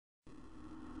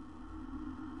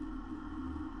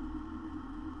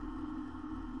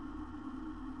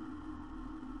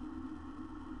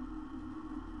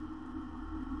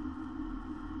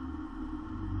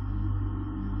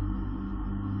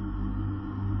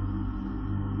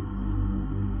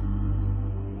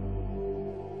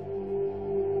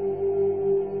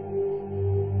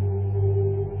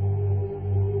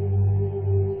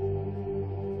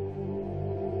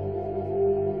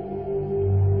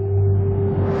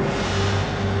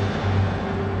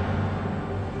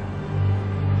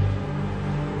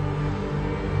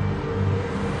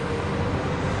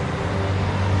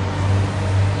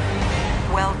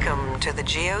the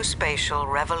Geospatial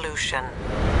Revolution.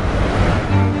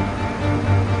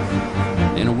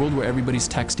 In a world where everybody's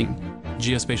texting,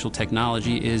 geospatial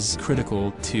technology is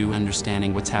critical to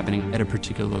understanding what's happening at a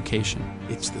particular location.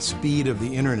 It's the speed of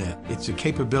the internet. It's the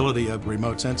capability of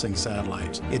remote sensing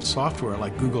satellites. It's software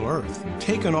like Google Earth.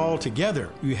 Taken all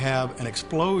together, you have an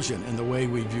explosion in the way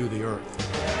we view the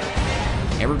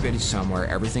Earth. Everybody's somewhere,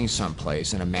 everything's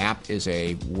someplace, and a map is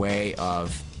a way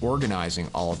of organizing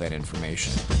all of that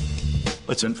information.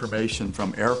 It's information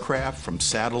from aircraft, from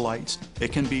satellites.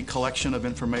 It can be collection of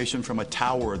information from a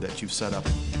tower that you've set up.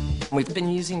 We've been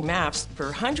using maps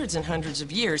for hundreds and hundreds of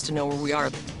years to know where we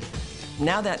are.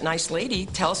 Now that nice lady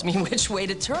tells me which way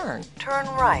to turn. Turn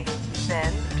right,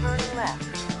 then turn left.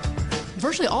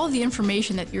 Virtually all of the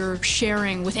information that you're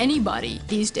sharing with anybody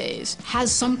these days has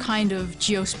some kind of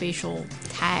geospatial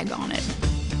tag on it.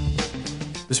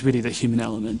 It's really the human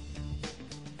element.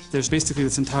 There's basically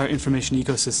this entire information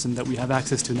ecosystem that we have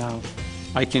access to now.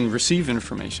 I can receive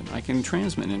information, I can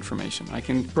transmit information, I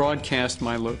can broadcast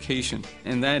my location,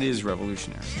 and that is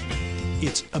revolutionary.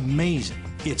 It's amazing.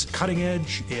 It's cutting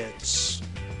edge. It's,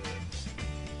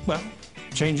 well,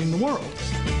 changing the world.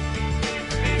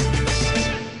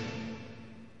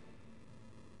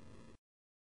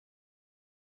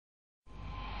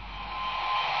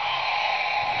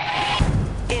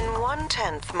 In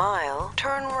 1/10 mile,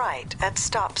 turn right at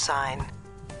stop sign.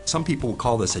 Some people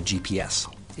call this a GPS.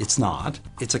 It's not.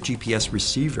 It's a GPS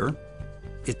receiver.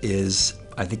 It is,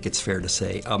 I think it's fair to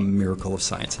say, a miracle of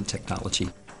science and technology.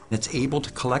 It's able to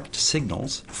collect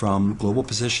signals from global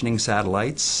positioning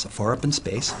satellites far up in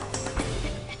space.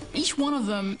 Each one of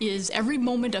them is every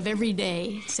moment of every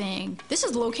day saying, this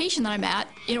is the location that I'm at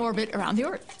in orbit around the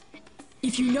Earth.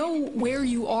 If you know where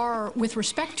you are with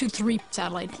respect to 3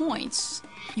 satellite points,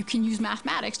 you can use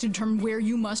mathematics to determine where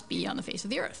you must be on the face of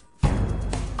the Earth.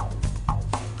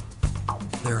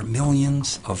 There are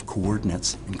millions of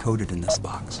coordinates encoded in this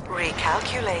box.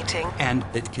 Recalculating. And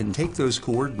it can take those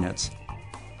coordinates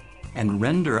and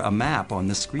render a map on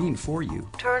the screen for you.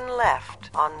 Turn left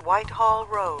on Whitehall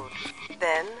Road.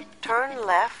 Then turn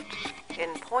left in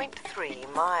 0.3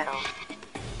 mile.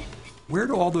 Where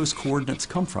do all those coordinates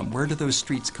come from? Where do those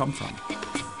streets come from?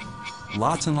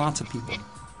 Lots and lots of people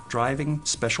driving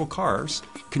special cars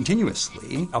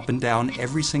continuously up and down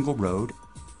every single road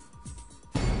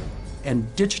and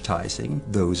digitizing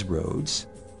those roads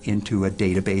into a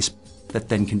database that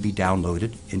then can be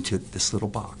downloaded into this little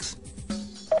box.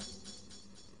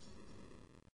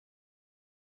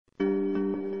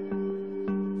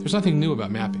 There's nothing new about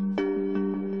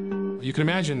mapping. You can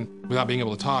imagine, without being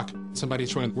able to talk, somebody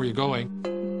showing where you're going,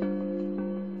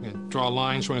 and draw a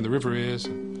line showing where the river is,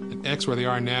 and X where they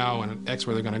are now, and an X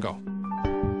where they're going to go.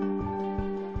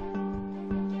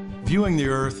 Viewing the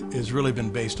Earth has really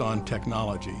been based on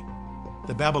technology.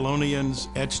 The Babylonians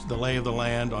etched the lay of the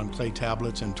land on clay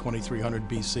tablets in 2300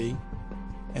 BC.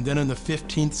 And then in the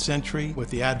 15th century,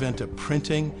 with the advent of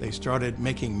printing, they started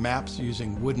making maps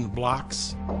using wooden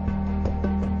blocks.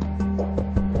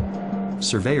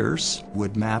 Surveyors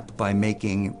would map by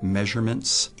making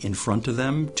measurements in front of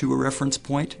them to a reference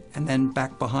point and then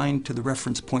back behind to the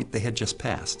reference point they had just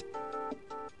passed.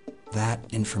 That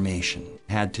information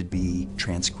had to be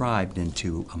transcribed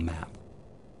into a map.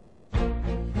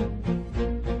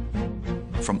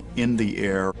 From in the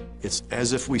air, it's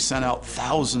as if we sent out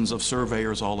thousands of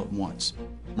surveyors all at once.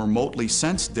 Remotely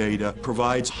sensed data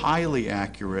provides highly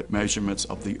accurate measurements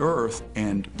of the Earth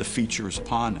and the features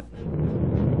upon it.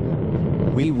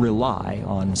 We rely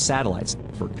on satellites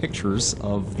for pictures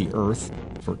of the Earth,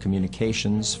 for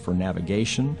communications, for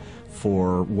navigation,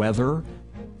 for weather.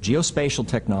 Geospatial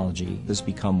technology has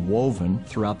become woven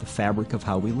throughout the fabric of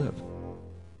how we live.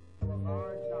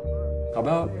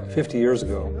 About 50 years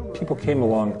ago, people came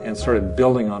along and started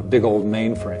building on big old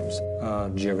mainframes,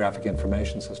 geographic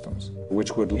information systems,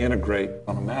 which would integrate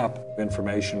on a map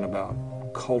information about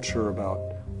culture,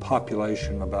 about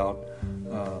population, about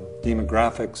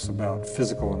demographics, about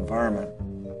physical environment.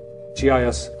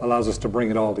 GIS allows us to bring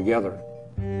it all together.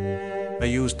 I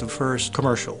used the first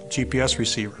commercial GPS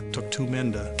receiver. It took 2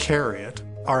 men to carry it.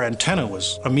 Our antenna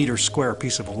was a meter square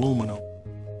piece of aluminum.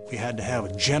 We had to have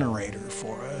a generator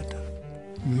for it.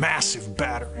 Massive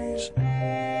batteries.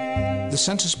 The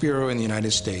Census Bureau in the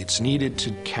United States needed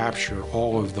to capture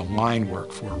all of the line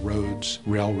work for roads,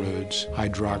 railroads,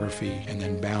 hydrography, and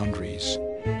then boundaries.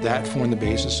 That formed the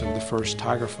basis of the first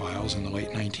Tiger files in the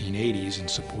late 1980s in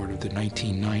support of the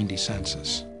 1990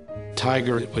 census.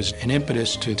 Tiger was an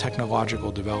impetus to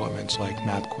technological developments like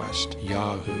MapQuest,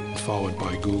 Yahoo, followed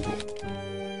by Google.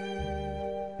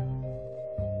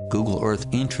 Google Earth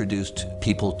introduced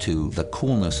people to the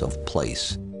coolness of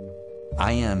place.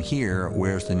 I am here,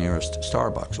 where's the nearest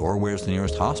Starbucks, or where's the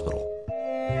nearest hospital?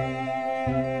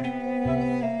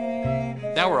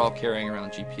 Now we're all carrying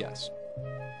around GPS.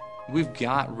 We've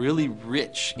got really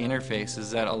rich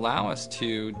interfaces that allow us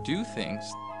to do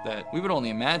things that we would only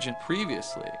imagine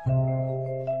previously.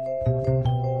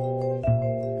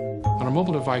 On a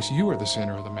mobile device, you are the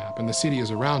center of the map, and the city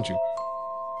is around you.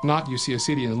 Not you see a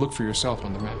city and look for yourself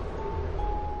on the map.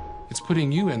 It's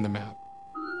putting you in the map.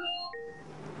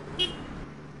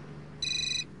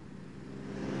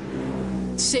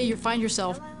 Say you find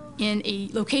yourself in a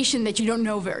location that you don't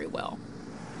know very well.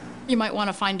 You might want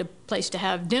to find a place to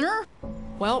have dinner.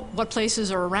 Well, what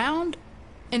places are around?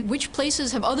 And which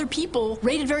places have other people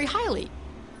rated very highly?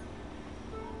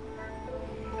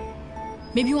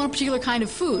 Maybe you want a particular kind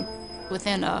of food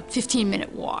within a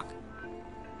 15-minute walk.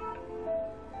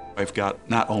 I've got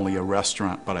not only a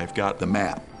restaurant, but I've got the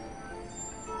map.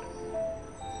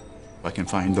 I can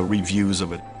find the reviews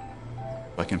of it.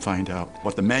 I can find out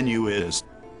what the menu is.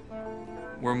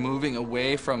 We're moving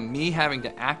away from me having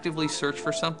to actively search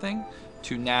for something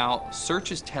to now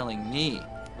search is telling me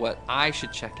what I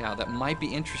should check out that might be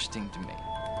interesting to me.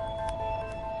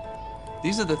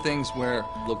 These are the things where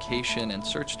location and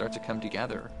search start to come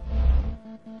together.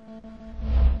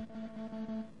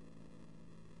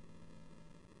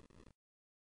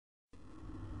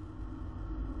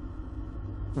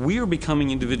 We are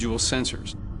becoming individual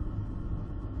sensors.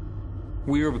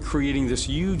 We are creating this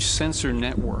huge sensor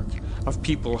network of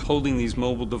people holding these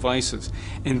mobile devices,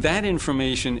 and that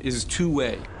information is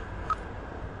two-way.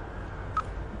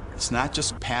 It's not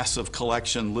just passive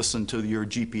collection, listen to your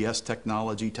GPS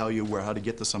technology tell you how to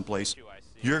get to someplace.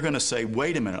 You're going to say,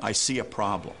 wait a minute, I see a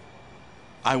problem.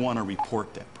 I want to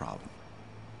report that problem.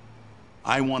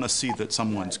 I want to see that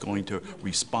someone's going to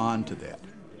respond to that.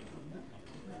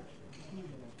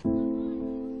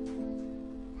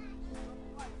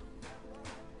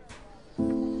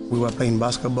 We were playing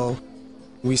basketball.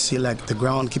 We see like the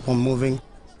ground keep on moving.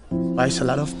 I see a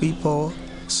lot of people,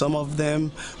 some of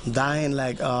them dying,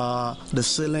 like the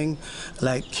ceiling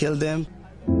like killed them.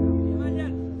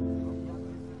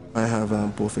 I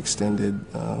have both extended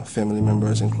family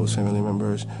members and close family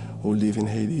members who live in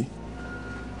Haiti.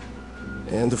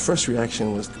 And the first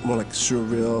reaction was more like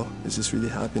surreal. Is this really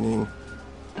happening?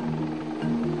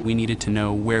 We needed to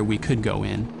know where we could go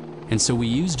in. And so we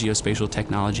used geospatial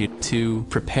technology to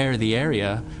prepare the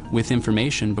area with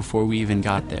information before we even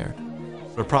got there.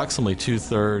 Approximately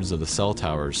 2/3 of the cell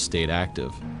towers stayed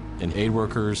active, and aid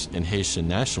workers and Haitian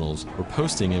nationals were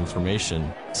posting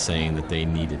information saying that they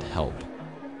needed help.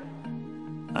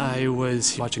 I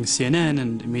was watching CNN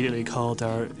and immediately called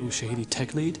our Ushahidi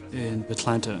tech lead in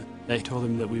Atlanta. I told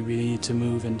him that we really need to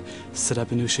move and set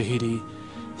up an Ushahidi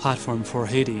platform for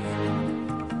Haiti.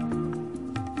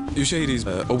 Ushahidi is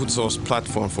an open source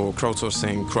platform for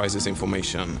crowdsourcing crisis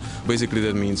information. Basically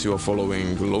that means you are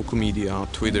following local media,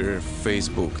 Twitter,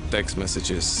 Facebook, text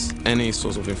messages, any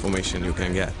source of information you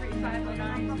can get.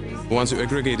 Once you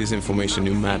aggregate this information,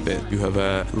 you map it. You have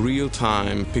a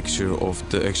real-time picture of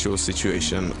the actual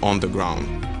situation on the ground.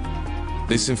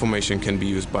 This information can be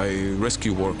used by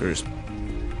rescue workers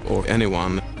or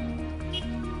anyone.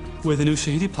 With an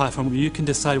Ushahidi platform, you can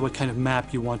decide what kind of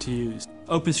map you want to use.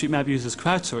 OpenStreetMap uses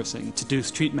crowdsourcing to do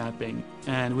street mapping,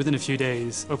 and within a few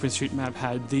days, OpenStreetMap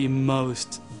had the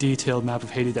most detailed map of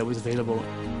Haiti that was available.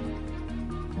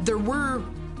 There were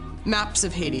maps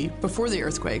of Haiti before the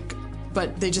earthquake,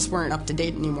 but they just weren't up to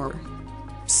date anymore.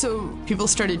 So people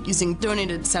started using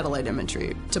donated satellite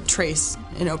imagery to trace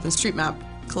in OpenStreetMap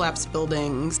collapsed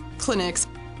buildings, clinics,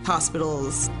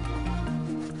 hospitals.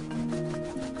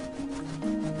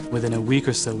 Within a week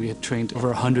or so, we had trained over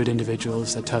 100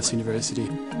 individuals at Tufts University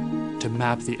to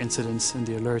map the incidents and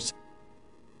the alerts.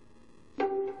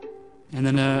 And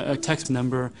then a text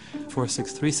number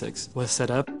 4636 was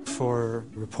set up for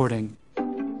reporting.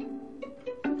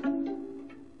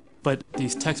 But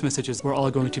these text messages were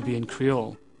all going to be in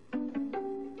Creole.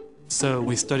 So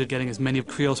we started getting as many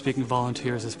Creole-speaking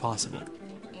volunteers as possible.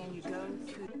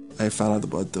 I found out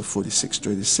about the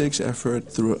 4636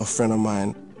 effort through a friend of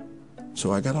mine.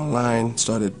 So I got online,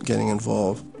 started getting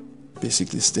involved,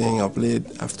 basically staying up late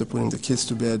after putting the kids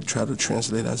to bed, try to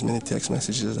translate as many text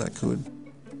messages as I could.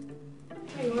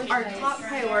 Our top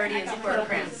priority is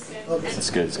programs. It's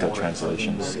good, it's got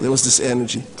translations. There was this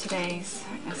energy. Today's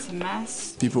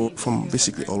SMS. People from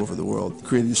basically all over the world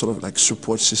created sort of like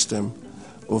support system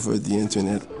over the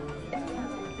internet.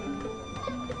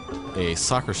 A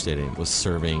soccer stadium was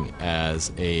serving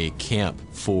as a camp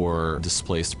for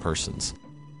displaced persons.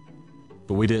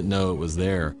 But we didn't know it was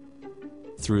there.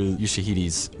 Through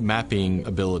Ushahidi's mapping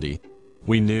ability,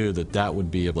 We knew that that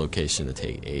would be a location to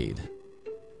take aid.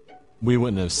 We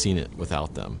wouldn't have seen it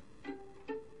without them.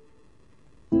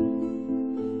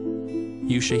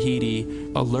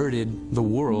 Ushahidi alerted the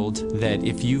world that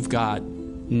if you've got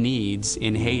needs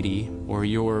in Haiti, or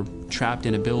you're trapped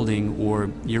in a building, or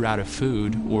you're out of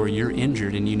food, or you're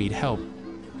injured and you need help,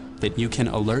 that you can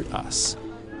alert us.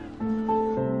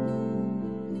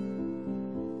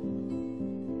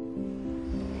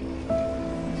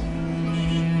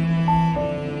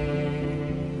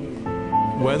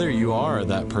 Whether you are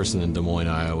that person in Des Moines,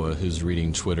 Iowa who's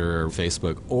reading Twitter or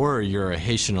Facebook, or you're a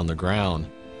Haitian on the ground,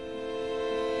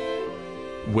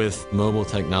 with mobile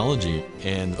technology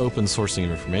and open sourcing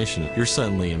information, you're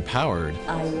suddenly empowered.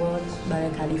 I work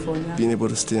by California. Being able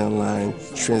to stay online,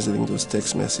 translating those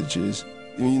text messages,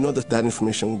 you know that that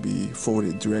information will be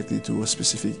forwarded directly to a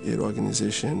specific aid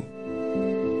organization.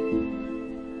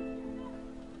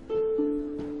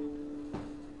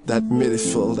 That made it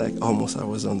feel like almost I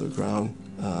was on the ground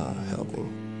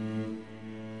helping.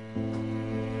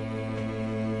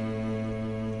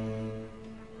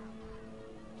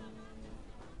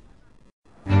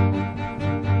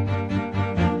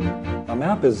 A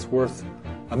map is worth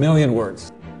 1,000,000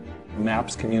 words.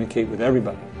 Maps communicate with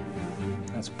everybody.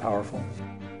 That's powerful.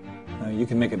 You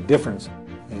can make a difference.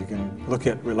 You can look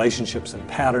at relationships and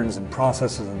patterns and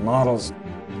processes and models,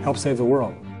 help save the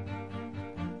world.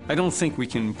 I don't think we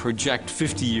can project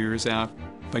 50 years out,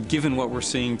 but given what we're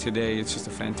seeing today, it's just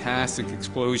a fantastic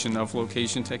explosion of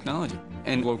location technology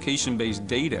and location-based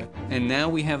data. And now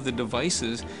we have the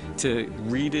devices to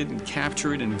read it and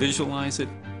capture it and visualize it.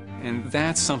 And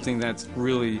that's something that's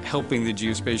really helping the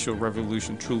geospatial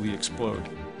revolution truly explode.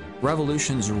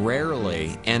 Revolutions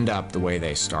rarely end up the way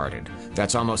they started.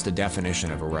 That's almost the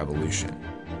definition of a revolution.